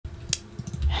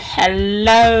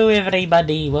Hello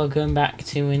everybody, welcome back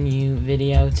to a new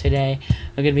video. Today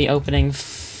we're going to be opening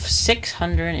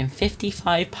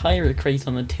 655 pirate crates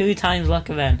on the 2x luck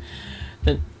event.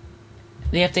 The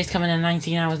update's coming in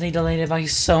 19 hours, they delayed it by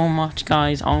so much,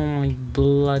 guys. Oh my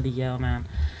bloody hell, man.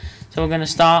 So we're going to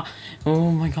start. Oh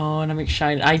my god, I'm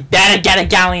excited. I better get a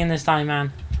galleon this time,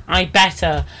 man. I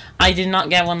better. I did not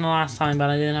get one the last time, but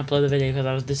I didn't upload the video because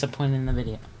I was disappointed in the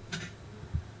video.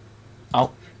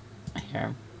 Oh, I hear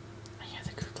him. I hear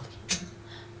the googly.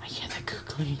 I hear the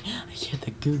googly. I hear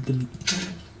the googly.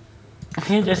 I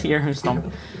can just hear him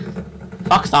stomp.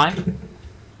 Fox time.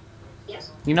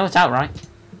 Yes. You know it's out, right?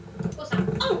 What's that?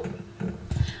 Oh!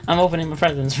 I'm opening my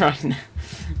presents right now.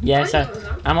 Yeah, so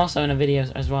I'm also in a video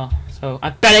as well. So I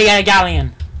better get a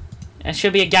galleon. It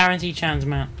should be a guaranteed chance,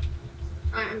 man.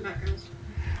 Alright, I'm back, guys.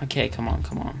 Okay, come on,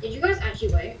 come on. Did you guys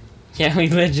actually wait? Yeah, we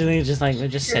literally just like, we're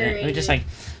just sitting. We're just like,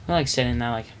 we're like sitting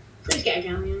there like. Please get a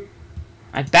galleon.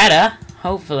 I better,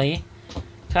 hopefully.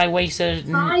 Cause I wasted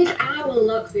 5-hour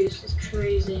luck boost is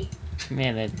crazy.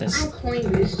 Yeah, this. And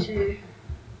coin boost too.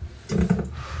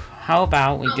 How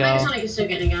about we go? I can still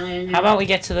get a galleon. How about we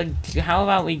get to the? How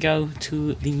about we go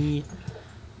to the?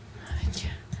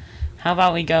 How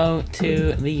about we go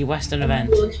to the Western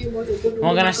event?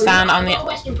 We're gonna stand on the.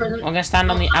 We're gonna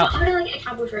stand on the out. I'm gonna get a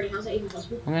cowboy shirting. How's that even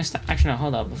possible? I'm gonna actually no,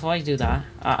 hold up. Before I do that,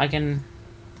 I can.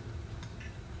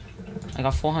 I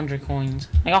got 400 coins.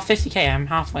 I got 50k. I'm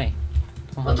halfway.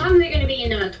 What time are they gonna be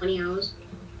in 20 hours?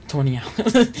 20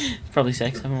 hours. Probably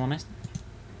 6, if I'm honest.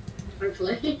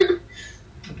 Hopefully.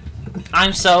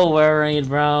 I'm so worried,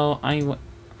 bro.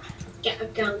 Get a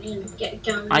galleon. Get a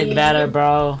galleon. I better,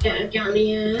 bro. Get a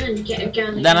galleon. Get a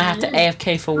galleon. Then I have to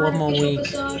AFK for one more week.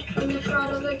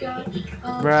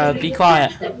 Bro, be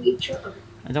quiet.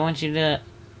 I don't want you to.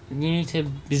 You need to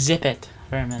zip it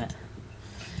for a minute.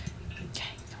 Okay,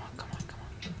 come on, come on, come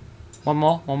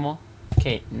on. One more.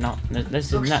 Okay, no,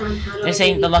 this is not. This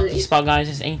ain't the lucky spot, guys.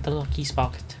 This ain't the lucky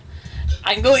spot.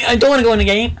 I don't want to go in the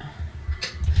game.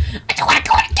 I don't want to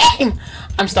go in the game.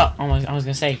 I'm stuck. Oh my! I was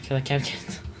gonna say, kill a Kevin.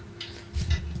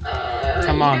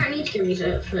 Come on.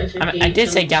 I did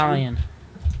say galleon.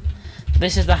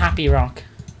 This is the happy rock.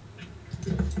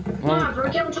 Well, nah, bro,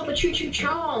 get on top of Choo Choo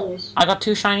Charles. I got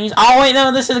 2 shinies. Oh wait,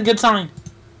 no, this is a good sign.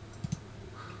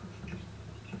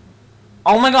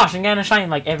 Oh my gosh, I'm getting a shiny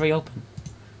like every open.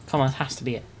 Come on, it has to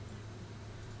be it.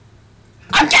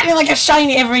 I'm getting like a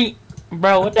shiny every.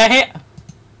 Bro, what the heck?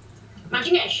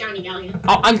 Imagine getting a shiny galleon.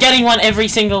 Oh, I'm getting one every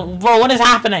single. Bro, what is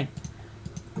happening?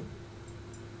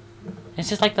 It's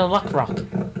just like the luck rock.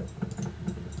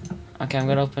 Okay, I'm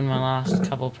gonna open my last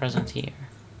couple presents here.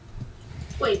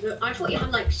 Wait, but I thought you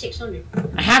had like 600.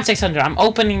 I have 600. I'm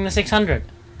opening the 600.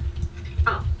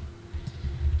 Oh.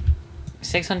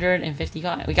 650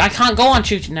 guys. I can't go on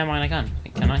Choo Choo. Never mind, I can.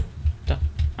 Wait, can I? No.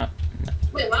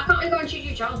 Wait, why can't I go on Choo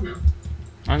Choo Charles now?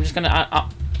 I'm just gonna.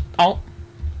 Oh.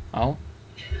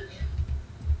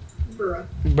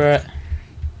 Bruh.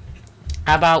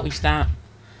 How about we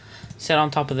sit on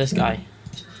top of this guy?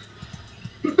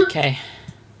 Okay.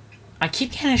 I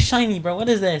keep getting a shiny, bro. What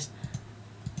is this?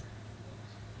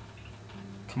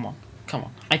 Come on.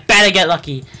 I better get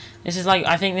lucky. This is like,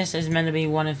 I think this is meant to be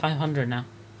 1 in 500 now.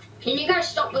 Can you guys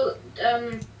stop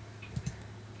Can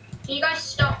you guys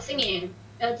stop thinking?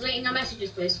 Deleting our messages,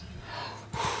 please.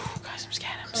 Guys, I'm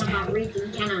scared.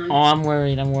 Reading, can I? Oh, I'm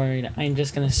worried. I'm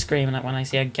just gonna scream when I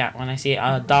see a gap. When I see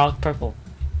a dark purple.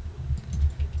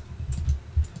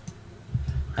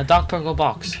 A dark purple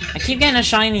box. I keep getting a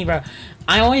shiny, bro.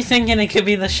 I'm always thinking it could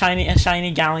be a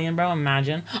shiny galleon, bro.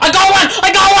 Imagine. I got one!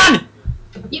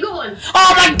 You got one!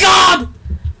 Oh my god!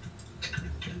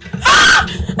 Ah!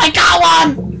 I got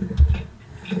one!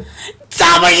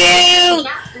 W!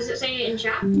 Does it say it in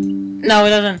chat? No, it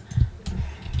doesn't.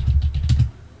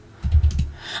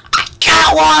 I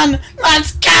got one!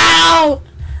 Let's go!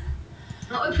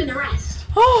 I'll open the rest.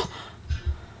 Oh.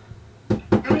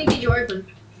 How many did you open?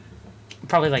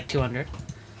 Probably like 200.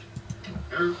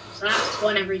 Oh, so that's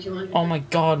 1 every 200. Oh my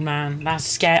god, man. That's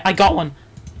scary. I got one.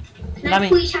 Can I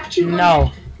please have 200?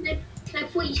 No. Can I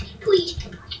please?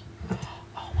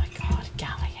 Oh my god,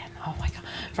 galleon. Oh my god.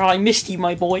 Bro, I missed you,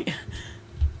 my boy.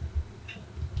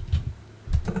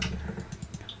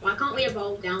 Why can't we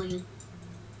evolve galleon?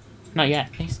 Not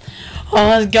yet, please. Oh,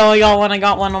 let's go. I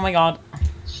got one. Oh my god.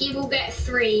 He will get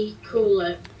 3.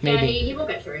 Cooler. Maybe. Yeah, he will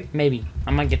get 3. Maybe.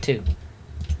 I might get 2.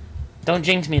 Don't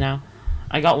jinx me now.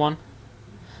 I got one.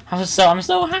 I'm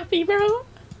so happy, bro.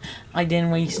 I didn't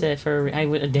waste it for. I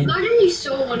didn't. Imagine you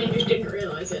saw one and just didn't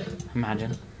realize it.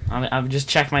 Imagine. I've just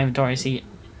checked my inventory, see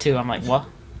 2. I'm like, what?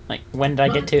 Like, when did I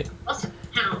get 2? What?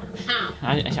 How?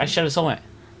 I should have saw it.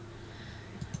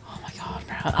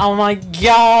 Oh my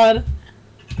god!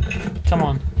 Come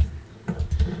on.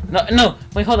 No, no,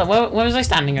 wait, hold on. Where was I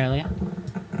standing earlier?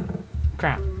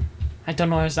 Crap. I don't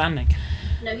know where I was standing.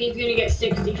 No, he's gonna get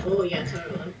 64, yeah,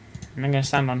 totally. And I'm gonna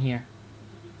stand on here.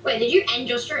 Wait, did you end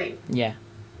your stream? Yeah.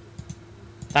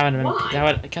 That would have been. Why? That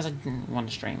would, because I didn't want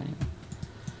to stream anymore.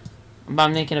 But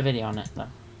I'm making a video on it, though.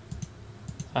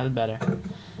 That's better.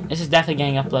 This is definitely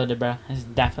getting uploaded, bro. This is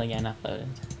definitely getting uploaded.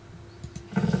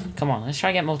 Come on, let's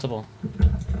try to get multiple.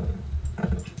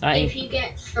 If you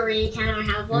get 3, can I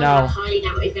have one? No. I highly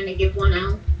doubt he's gonna give one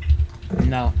out.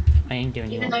 No, I ain't giving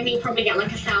you Even one. though you probably get like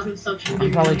 1,000 subs.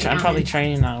 I'm probably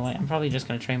trading that away. I'm probably just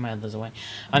gonna trade my others away.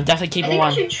 I'm definitely keeping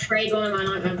one. I think I should trade one of my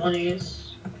nightmare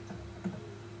bunnies.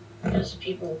 Because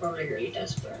people are probably really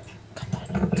desperate.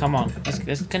 Come on.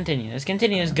 Let's continue. Let's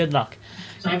continue. It's good luck.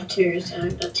 So I have 2, so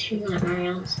I've got 2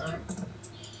 nightmare so.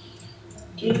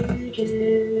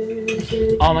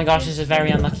 Oh my gosh, this is very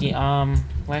unlucky.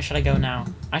 Where should I go now?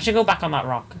 I should go back on that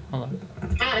rock. Hold on.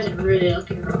 That is a really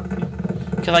lucky rock.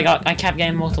 Because I kept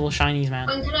getting multiple shinies, man.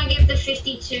 When can I give the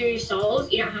 52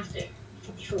 souls? You don't have to.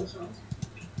 54 souls.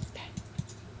 Okay.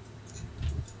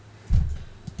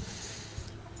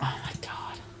 Oh my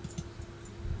god.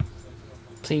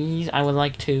 Please, I would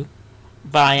like 2.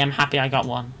 But I am happy I got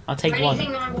 1. I'll take 1.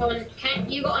 Anything I want.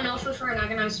 You got an offer for an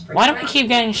agonized sprint? Why do I keep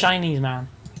getting shinies, man?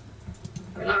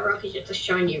 Or that rock is just a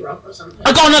shiny rock or something.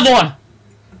 I got another one!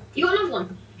 You got another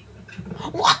one?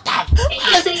 What the? It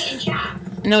just say it in chat.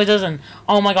 No, it doesn't.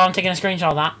 Oh my god, I'm taking a screenshot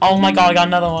of that. Oh my god, I got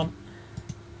another one.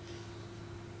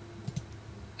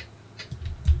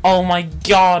 Oh my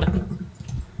god.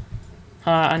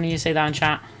 I need to say that in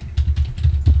chat.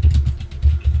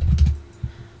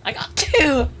 I got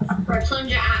 2! Right,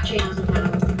 Plunger actually has a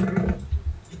power.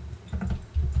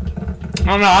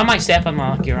 Oh no, I might step on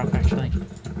my lucky rock actually.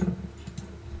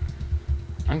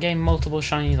 I'm getting multiple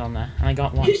shinies on there, and I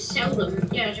got 1. Just sell them.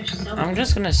 Yeah, just sell them. I'm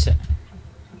just gonna sit.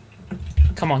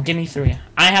 Come on, give me 3.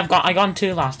 I got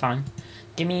 2 last time.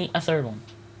 Give me a 3rd one.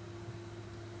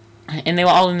 And they were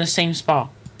all in the same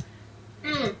spot.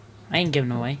 I ain't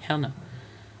giving away. Hell no.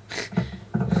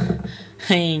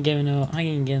 I ain't giving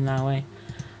that away.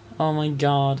 Oh my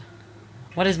god.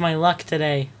 What is my luck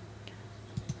today?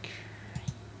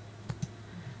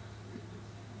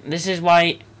 This is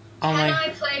why. Oh my. Can I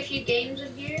play a few games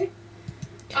with you?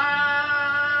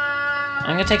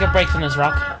 I'm gonna take a break from this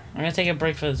rock.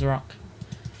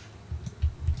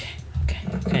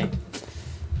 Okay.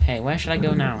 Hey, where should I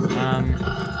go now?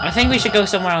 I think we should go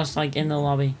somewhere else, like in the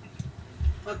lobby.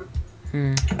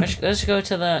 Let's go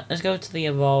to the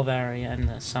evolve area and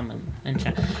the summon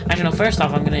enchant. Actually, no. First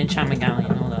off, I'm gonna enchant my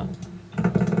galleon. Hold up.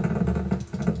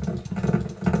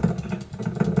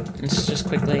 Let's just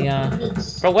quickly.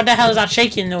 Bro, what the hell is that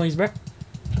shaking noise, bro?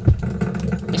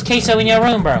 Is Queso in your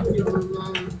room, bro?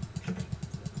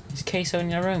 Is Queso in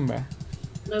your room, bro?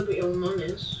 No, but your mom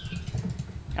is.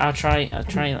 I'll try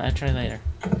later.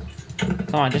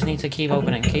 Come on, I just need to keep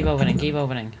opening.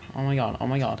 Oh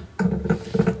my god.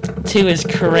 2 is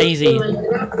crazy.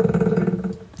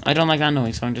 I don't like that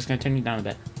noise, so I'm just gonna turn you down a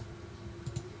bit.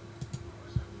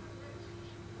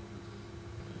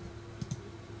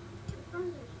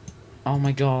 Oh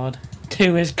my god.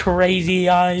 2 is crazy,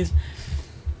 guys.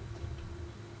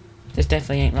 This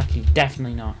definitely ain't lucky.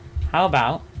 Definitely not. How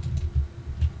about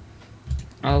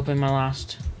I open my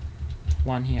last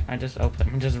one here. I'm just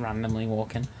randomly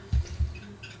walking.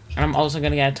 And I'm also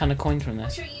gonna get a ton of coins from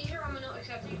this.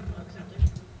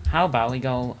 How about we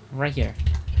go right here?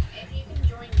 If you can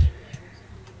join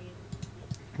me.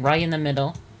 Right in the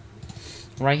middle.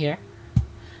 Right here.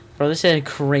 Bro, this is a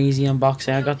crazy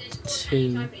unboxing. I got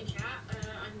 2.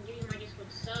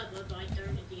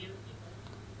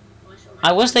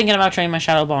 I was thinking about trading my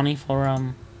Shadow Bonnie for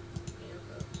a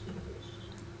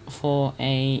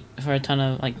ton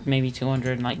of like maybe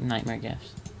 200 like nightmare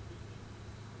gifts.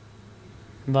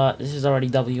 But this is already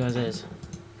W as is.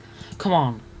 Come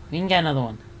on, we can get another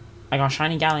one. I got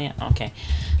shiny galleon. Okay,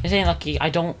 this ain't lucky.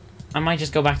 I might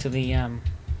just go back to the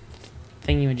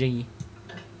thingy-majiggy.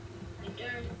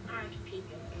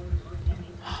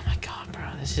 Oh my god,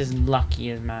 bro, this is lucky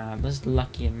as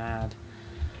mad.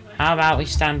 How about we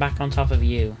stand back on top of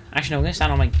you? Actually, no, we're gonna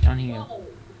stand on here. Whoa.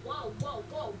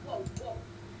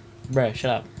 Bro, shut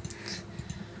up.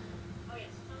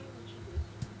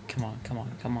 Come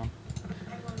on.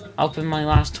 Open my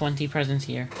last 20 presents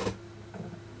here.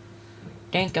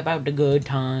 Think about the good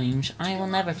times. I will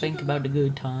never think about the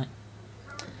good time.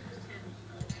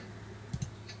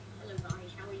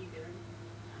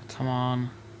 Come on.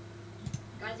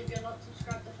 Guys, if you're not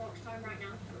subscribed to Fox Time right now.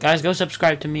 Guys, go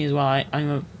subscribe to me as well.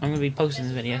 I'm gonna be posting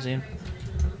this video soon.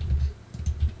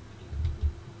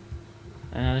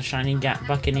 Another shiny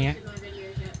Buccaneer. In my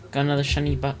videos yet, but Got another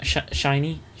shiny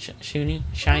shiny. All I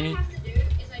have to do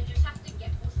is I just have to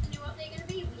get what's the new update gonna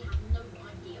be? We have no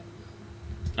idea.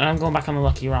 And I'm going back on the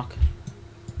Lucky Rock.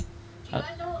 Do you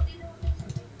guys know what the new update's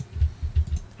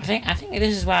gonna be? I think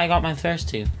this is where I got my first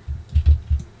two.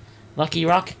 Lucky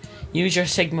Rock, use your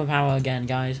Sigma power again,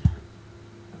 guys.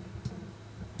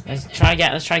 Let's try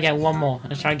get one more.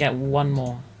 Let's try get one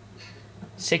more.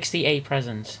 68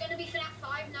 presents. It's gonna be FNAF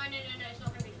 5? No, it's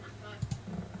not gonna be FNAF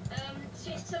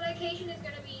 5. So location is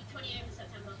gonna be 28th of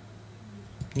September.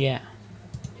 Yeah,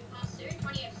 New pass soon,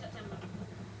 28th of September.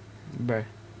 bro.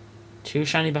 2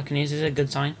 shiny Buccaneers is a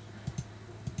good sign.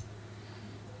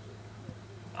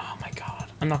 Oh my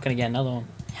god. I'm not gonna get another one.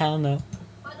 Hell no.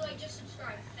 By the way, just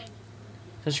subscribe, thank you.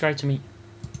 Subscribe to me.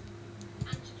 And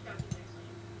subscribe to next time.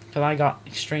 Because I got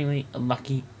extremely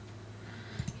lucky.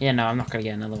 Yeah, no, I'm not gonna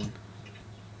get another one.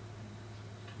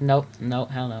 Nope, no,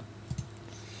 hell no.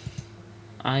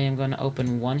 I am gonna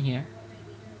open one here.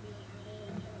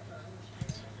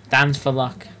 Dance for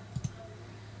luck.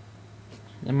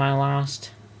 In my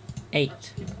last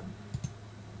 8.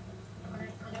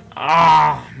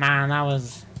 Oh man, that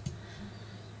was.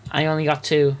 I only got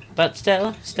 2, but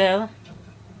still.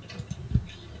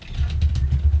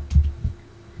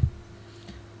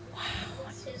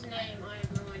 What's his name? I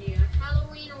have no idea.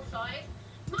 Halloween 05?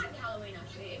 Might be Halloween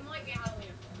actually. It might be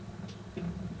Halloween 05.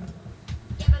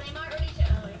 Yeah, but they might release it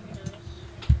early. Who knows?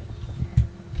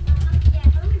 Yeah,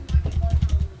 Halloween might be on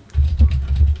Halloween.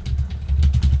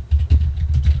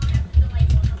 Might have to delay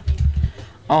one update.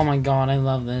 Oh my god, I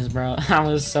love this, bro. That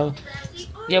was so.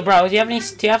 Yo, bro, do you have any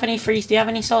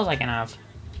souls I can have?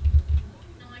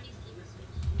 No, I need to keep my souls.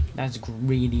 That's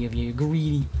greedy of you.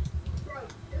 Greedy. Bro,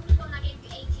 who was the one that gave you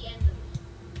 80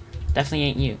 endos? Definitely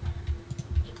ain't you.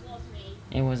 It was me.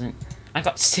 It wasn't. I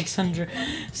got 600. You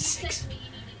said to me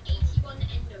you needed 81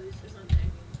 endos or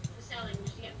something for selling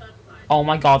just to get purple cards. Oh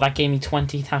my god, that gave me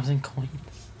 20,000 coins.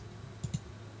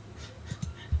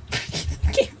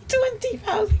 Gave me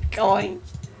 20,000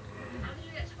 coins. How did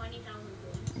you get 20,000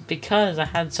 coins? Because I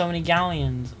had so many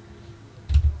galleons.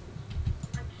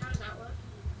 How does that work?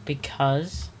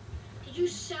 Because. Did you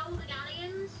sell the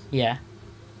galleons? Yeah.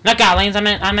 Not galleons, I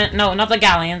meant, no, not the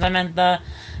galleons, I meant the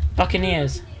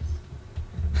Buccaneers.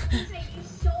 You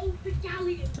sold the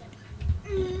galleons.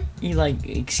 You like,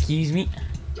 excuse me?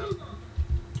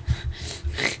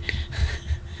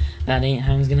 That ain't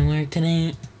how it's gonna work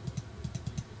tonight.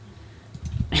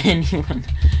 Anyone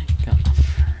go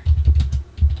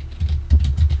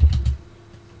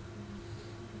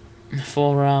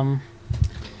for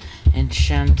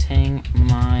enchanting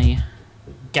my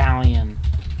galleon.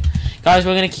 Guys,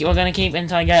 we're gonna keep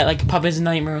until I get like Puppet's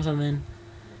Nightmare or something.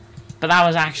 But that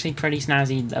was actually pretty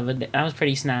snazzy of an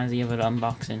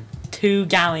unboxing. 2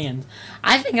 galleons.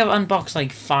 I think I've unboxed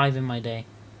like 5 in my day.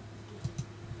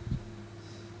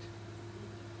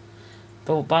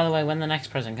 But by the way, when the next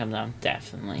present comes out, I'm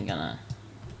definitely gonna.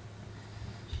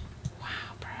 Wow,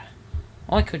 bro.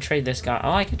 Oh, I could trade this guy.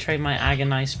 Oh, I could trade my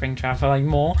agonized Springtrap for like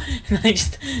more, and I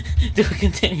just do a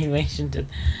continuation to.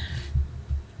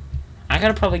 I could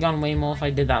have probably gone way more if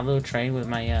I did that little trade with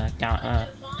my Divine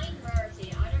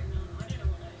rarity. I don't know what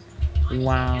those are.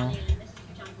 Wow. This is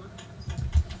 2 times one.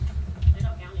 They're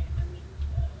not galleon. I mean,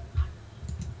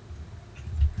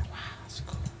 Wow, that's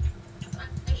cool.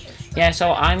 they should strike. Yeah,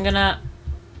 so I'm gonna.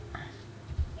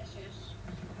 Yes.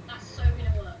 That's so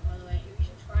gonna work, by the way. If you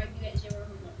subscribe, you get 0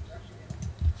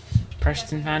 homework.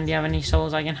 Preston fan, do you have any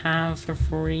souls I can have for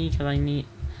free? Because I need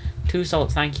 2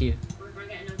 souls, thank you. Or if I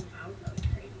get another power, that would be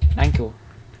crazy. Thank you.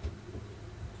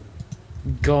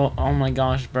 Go! Oh my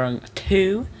gosh, bro!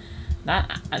 2.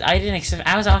 That I didn't expect.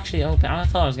 I was actually open. I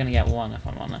thought I was gonna get 1, if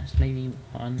I'm honest. Maybe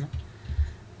 1.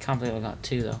 Can't believe I got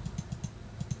 2 though.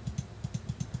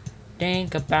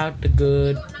 Think about the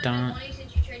good You got no time, money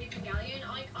since you traded for galleon.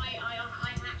 I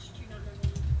hatched 2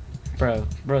 numbers.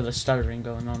 bro. The stuttering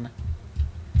going on.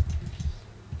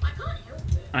 I can't help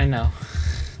it. I know.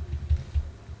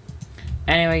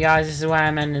 Anyway, guys, this is where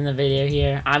I'm ending the video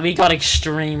here. We got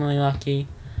extremely lucky.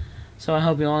 So I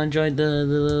hope you all enjoyed the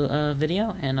little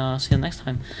video, and I'll see you next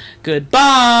time.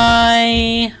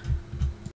 Goodbye!